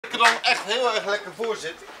ik er dan echt heel erg lekker voor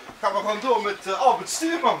zit, gaan we gewoon door met Albert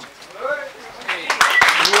Stuurmnan.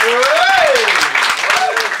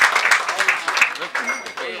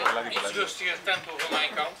 Iets rustiger tempo van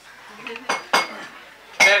mijn kant.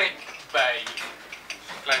 Werk bij.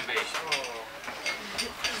 Klein beetje.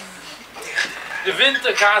 De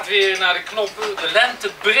winter gaat weer naar de knoppen, de lente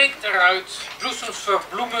breekt eruit, bloesems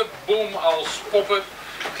verbloemen, bomen als poppen,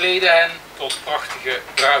 kleden hen tot prachtige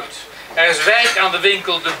bruid. Er is wijk aan de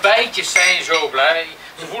winkel, de bijtjes zijn zo blij,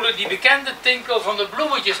 ze voelen die bekende tinkel van de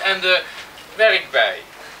bloemetjes en de werkbij.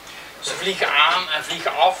 Ze vliegen aan en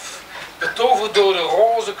vliegen af, betoverd door de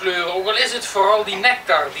roze kleuren, ook al is het vooral die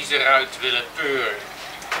nectar die ze eruit willen peuren.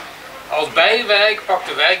 Als bijwijk pakt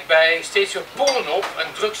de wijkbij steeds weer pollen op en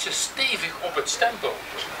drukt ze stevig op het stempel.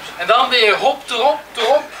 En dan weer hop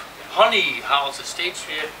erop, honey haalt ze steeds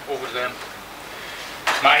weer over de drempel.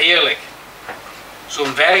 Maar eerlijk,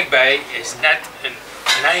 zo'n werkbij is net een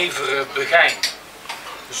nijvere begijn,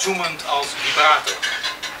 zoemend als vibrator.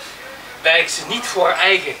 Werkt ze niet voor haar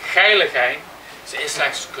eigen geiligheid, ze is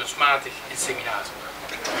slechts kunstmatig inseminator.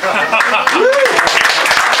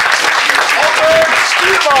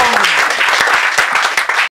 Stuurmnan!